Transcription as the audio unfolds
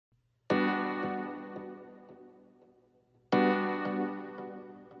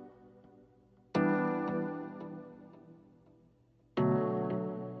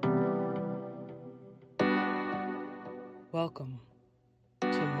Welcome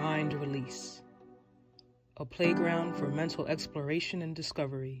to Mind Release, a playground for mental exploration and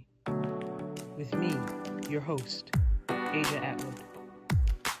discovery, with me, your host, Asia Atwood.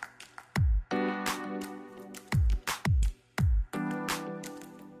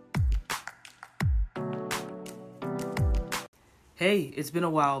 Hey, it's been a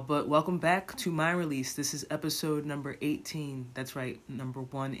while, but welcome back to Mind Release. This is episode number 18. That's right, number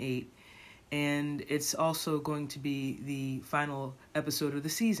 18. And it's also going to be the final episode of the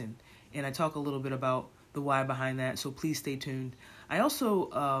season. And I talk a little bit about the why behind that, so please stay tuned. I also,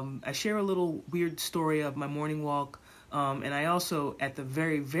 I share a little weird story of my morning walk, and I also, at the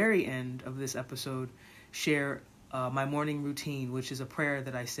very, very end of this episode, share my morning routine, which is a prayer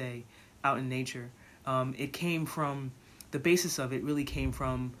that I say out in nature. The basis of it really came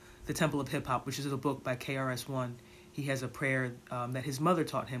from The Temple of Hip Hop, which is a book by KRS-One. He has a prayer that his mother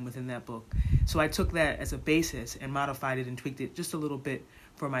taught him within that book. So I took that as a basis and modified it and tweaked it just a little bit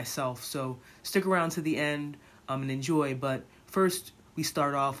for myself. So stick around to the end and enjoy. But first, we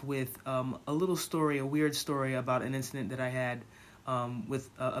start off with a little story, a weird story about an incident that I had with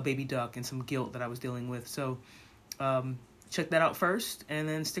a baby duck and some guilt that I was dealing with. So check that out first, and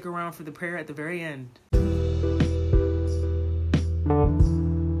then stick around for the prayer at the very end.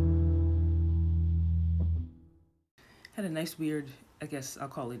 Had a nice weird, I guess I'll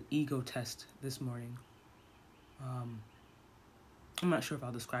call it ego test this morning. I'm not sure if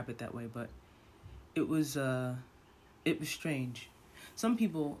I'll describe it that way, but it was strange. Some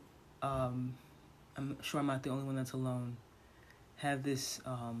people, I'm sure I'm not the only one that's alone, have this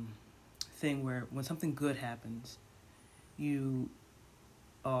thing where when something good happens, you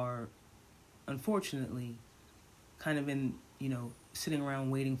are unfortunately kind of sitting around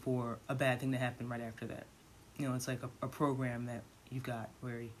waiting for a bad thing to happen right after that. It's like a program that you've got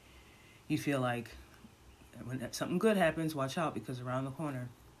where you feel like when something good happens, watch out, because around the corner,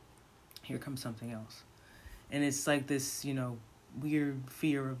 here comes something else. And it's like this, weird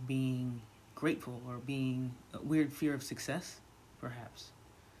fear of being grateful, or being a weird fear of success, perhaps.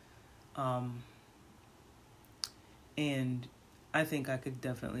 And I think I could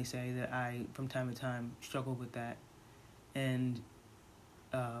definitely say that I, from time to time, struggle with that. And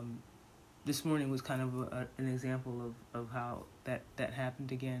this morning was kind of an example of how that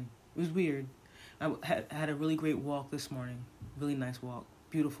happened again. It was weird. I had a really great walk this morning. Really nice walk.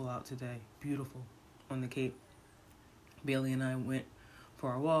 Beautiful out today. Beautiful on the Cape. Bailey and I went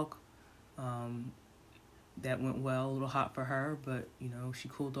for our walk. That went well. A little hot for her, but, she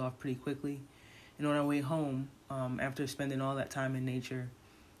cooled off pretty quickly. And on our way home, after spending all that time in nature,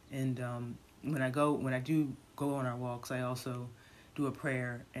 and when I do go on our walks, I also do a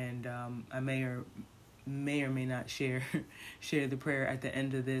prayer, and I may or may not share the prayer at the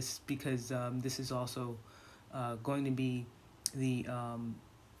end of this, because this is also going to be the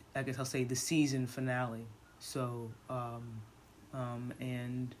I guess I'll say the season finale. So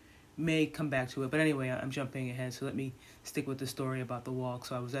and may come back to it, but anyway, I'm jumping ahead. So let me stick with the story about the walk.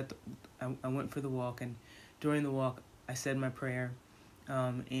 So I went for the walk, and during the walk, I said my prayer,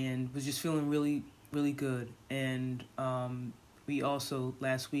 and was just feeling really, really good. And we also,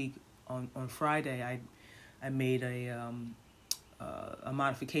 last week on Friday, I made a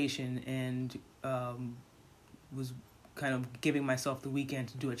modification, and was kind of giving myself the weekend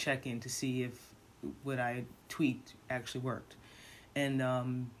to do a check-in to see if what I tweaked actually worked.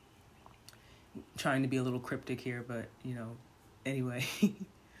 And trying to be a little cryptic here, but anyway,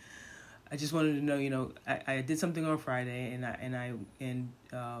 I just wanted to know, I did something on Friday, and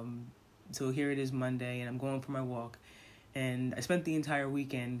so here it is Monday, and I'm going for my walk. And I spent the entire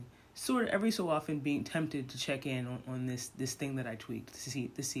weekend sort of every so often being tempted to check in on this thing that I tweaked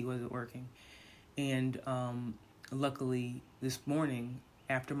to see was it working. And luckily this morning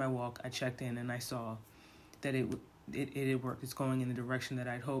after my walk, I checked in and I saw that it had worked. It's going in the direction that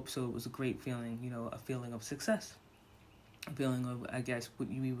I'd hoped. So it was a great feeling, a feeling of success, a feeling of, I guess, what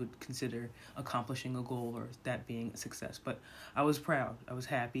we would consider accomplishing a goal, or that being a success. But I was proud. I was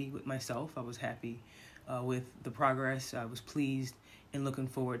happy with myself. I was happy with the progress. I was pleased and looking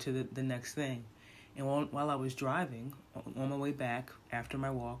forward to the next thing. And while I was driving on my way back after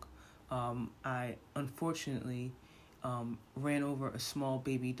my walk, I unfortunately ran over a small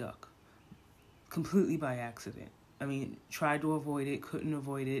baby duck completely by accident. I mean, tried to avoid it, couldn't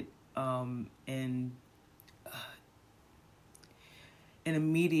avoid it, and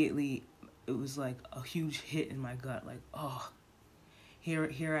immediately it was like a huge hit in my gut. Like, oh,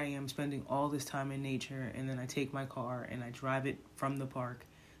 here I am spending all this time in nature, and then I take my car and I drive it from the park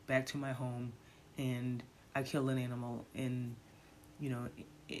back to my home, and I kill an animal in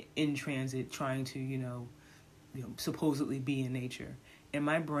transit, trying to, supposedly be in nature. And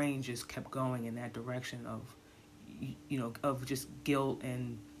my brain just kept going in that direction of, of just guilt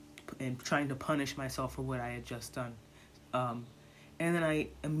and trying to punish myself for what I had just done. And then I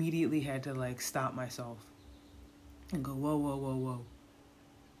immediately had to like stop myself and go, whoa, whoa, whoa, whoa.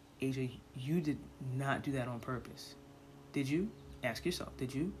 AJ, you did not do that on purpose. Did you? Ask yourself,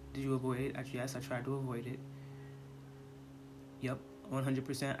 did you? Did you avoid it? Yes, I tried to avoid it. Yep,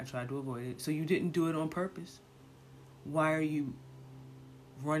 100% I tried to avoid it. So you didn't do it on purpose. Why are you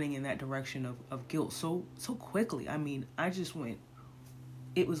running in that direction of guilt so quickly? I mean, I just went,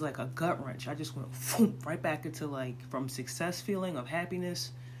 it was like a gut wrench. I just went right back into like from success feeling of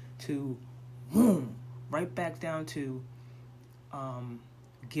happiness to boom, right back down to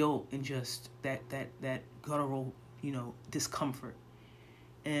guilt and just that guttural, discomfort.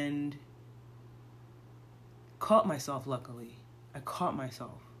 And caught myself, luckily. I caught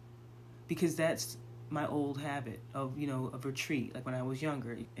myself because that's my old habit of, of retreat, like when I was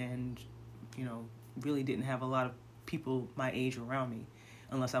younger and, really didn't have a lot of people my age around me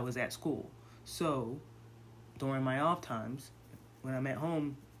unless I was at school. So during my off times, when I'm at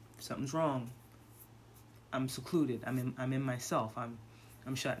home, something's wrong. I'm secluded. I'm in myself. I'm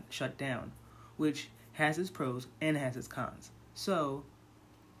shut down, which has its pros and has its cons. So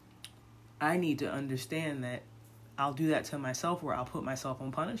I need to understand that I'll do that to myself where I'll put myself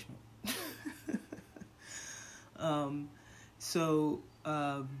on punishment.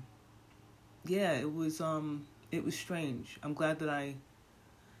 Yeah, it was strange. I'm glad that I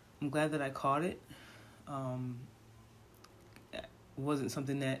caught it. It wasn't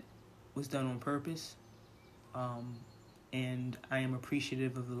something that was done on purpose. And I am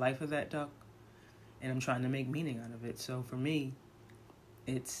appreciative of the life of that duck, and I'm trying to make meaning out of it. So for me,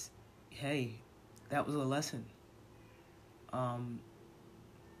 it's, hey, that was a lesson.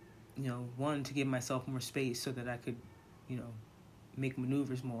 One, to give myself more space so that I could, make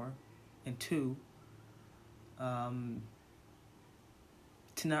maneuvers more, and two, to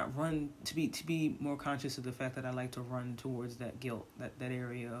not run, to be more conscious of the fact that I like to run towards that guilt, that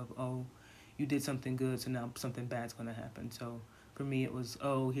area of, oh, you did something good, so now something bad's going to happen. So for me, it was,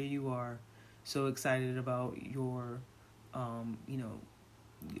 oh, here you are, so excited about your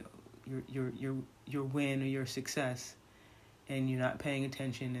win or your success, and you're not paying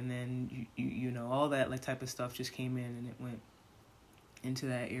attention, and then you all that like type of stuff just came in, and it went into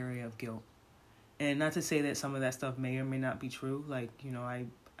that area of guilt. And not to say that some of that stuff may or may not be true. Like,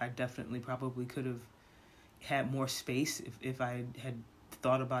 I definitely probably could have had more space if I had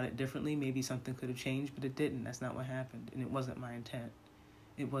thought about it differently. Maybe something could have changed, but it didn't. That's not what happened, and it wasn't my intent.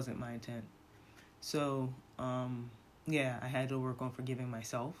 So, I had to work on forgiving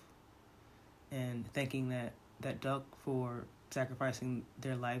myself and thanking that duck for sacrificing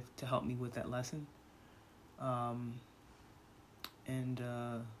their life to help me with that lesson.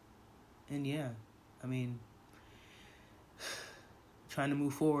 Trying to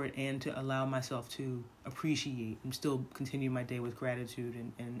move forward and to allow myself to appreciate and still continue my day with gratitude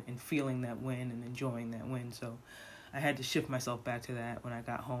and feeling that win and enjoying that win. So I had to shift myself back to that when I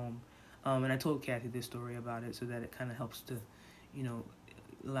got home. And I told Kathy this story about it so that it kind of helps to,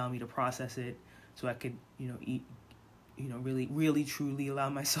 allow me to process it so I could, eat, really, really, truly allow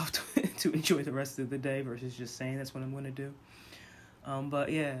myself to enjoy the rest of the day versus just saying that's what I'm going to do.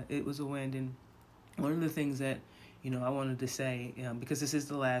 But yeah, it was a win. And one of the things that, I wanted to say, because this is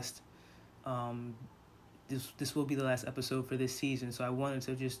the last, this will be the last episode for this season. So I wanted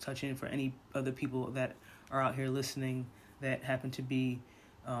to just touch in for any other people that are out here listening that happen to be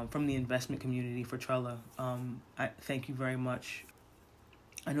from the investment community for Trella. I thank you very much.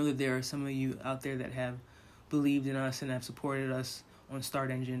 I know that there are some of you out there that have believed in us and have supported us on Start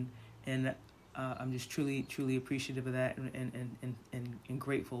Engine, and I'm just truly, truly appreciative of that and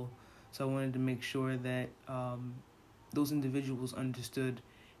grateful. So I wanted to make sure that those individuals understood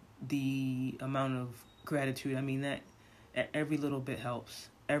the amount of gratitude. I mean, that every little bit helps.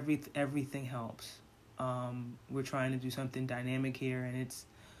 Everything helps. We're trying to do something dynamic here, and it's,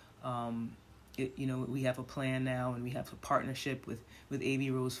 we have a plan now, and we have a partnership with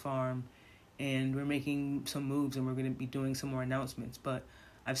A.V. Rose Farm, and we're making some moves, and we're going to be doing some more announcements. But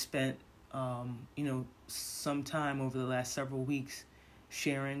I've spent, some time over the last several weeks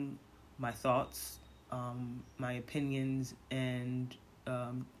sharing my thoughts, my opinions, and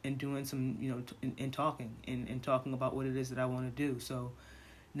doing some, and talking about what it is that I want to do. So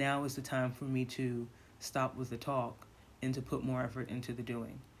now is the time for me to stop with the talk and to put more effort into the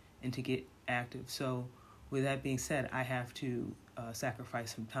doing and to get active. So with that being said, I have to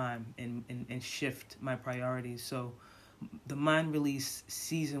sacrifice some time and shift my priorities. So the Mind Release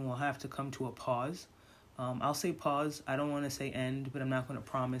season will have to come to a pause. I'll say pause. I don't want to say end, but I'm not going to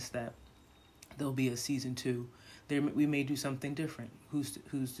promise that there'll be a season 2. We may do something different.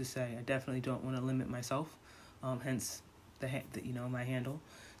 Who's to say? I definitely don't want to limit myself. Hence my handle.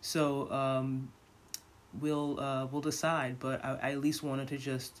 So we'll decide. But I at least wanted to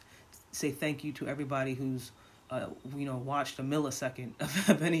just say thank you to everybody who's watched a millisecond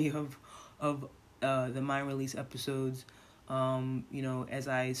of any of the Mind Release episodes. As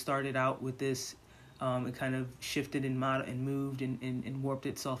I started out with this, it kind of shifted and moved and warped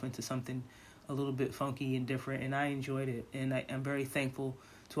itself into something a little bit funky and different, and I enjoyed it. And I'm very thankful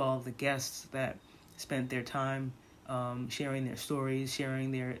to all of the guests that spent their time sharing their stories,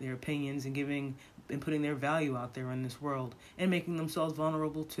 sharing their opinions, and putting their value out there in this world, and making themselves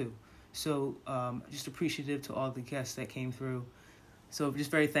vulnerable too. So just appreciative to all the guests that came through. So just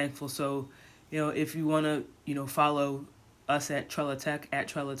very thankful. So, if you want to, follow us at Trella Tech,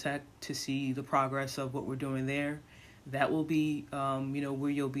 to see the progress of what we're doing there, that will be, where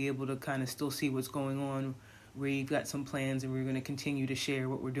you'll be able to kind of still see what's going on. We've got some plans, and we're going to continue to share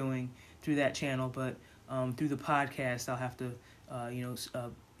what we're doing through that channel. But through the podcast, I'll have to,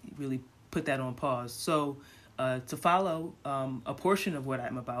 really put that on pause. So to follow a portion of what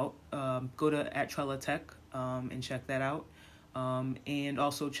I'm about, go to @Trella Tech and check that out. And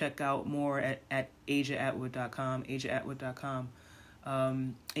also check out more at AsiaAtwood.com, AsiaAtwood.com.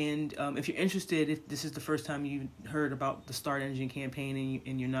 And if you're interested, if this is the first time you heard about the Start Engine campaign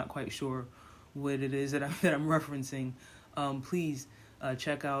and you're not quite sure what it is that I'm referencing, please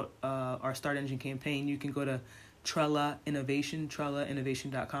check out our Start Engine campaign. You can go to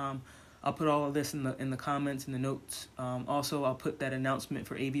TrellaInnovation.com. I'll put all of this in the comments and the notes. Also, I'll put that announcement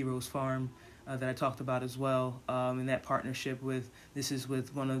for AB Rose Farm that I talked about as well, in that partnership with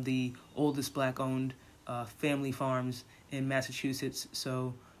one of the oldest Black-owned family farms in Massachusetts.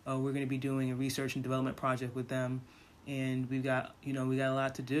 So we're going to be doing a research and development project with them, and we got a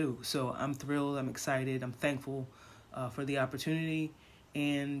lot to do. So I'm thrilled, I'm excited, I'm thankful for the opportunity,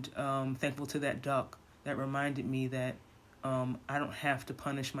 and thankful to that duck that reminded me that I don't have to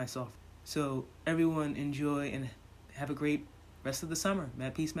punish myself. So everyone enjoy and have a great rest of the summer.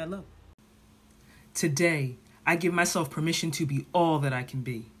 Mad peace, mad love. Today, I give myself permission to be all that I can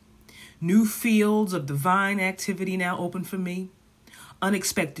be. New fields of divine activity now open for me.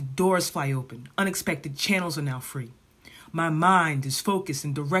 Unexpected doors fly open. Unexpected channels are now free. My mind is focused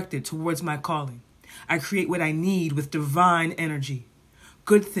and directed towards my calling. I create what I need with divine energy.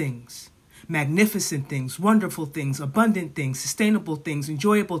 Good things, magnificent things, wonderful things, abundant things, sustainable things,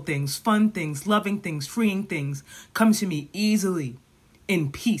 enjoyable things, fun things, loving things, freeing things come to me easily, in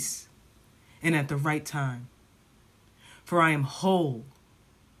peace, and at the right time. For I am whole.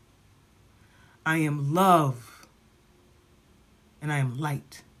 I am love. And I am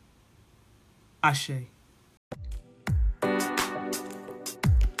light. Ashe.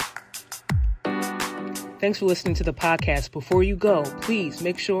 Thanks for listening to the podcast. Before you go, please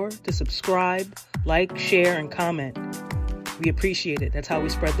make sure to subscribe, like, share, and comment. We appreciate it. That's how we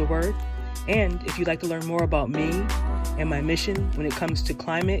spread the word. And if you'd like to learn more about me and my mission when it comes to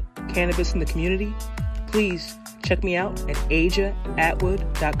climate, cannabis in the community, please check me out at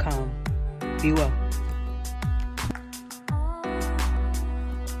AsiaAtwood.com. Be well.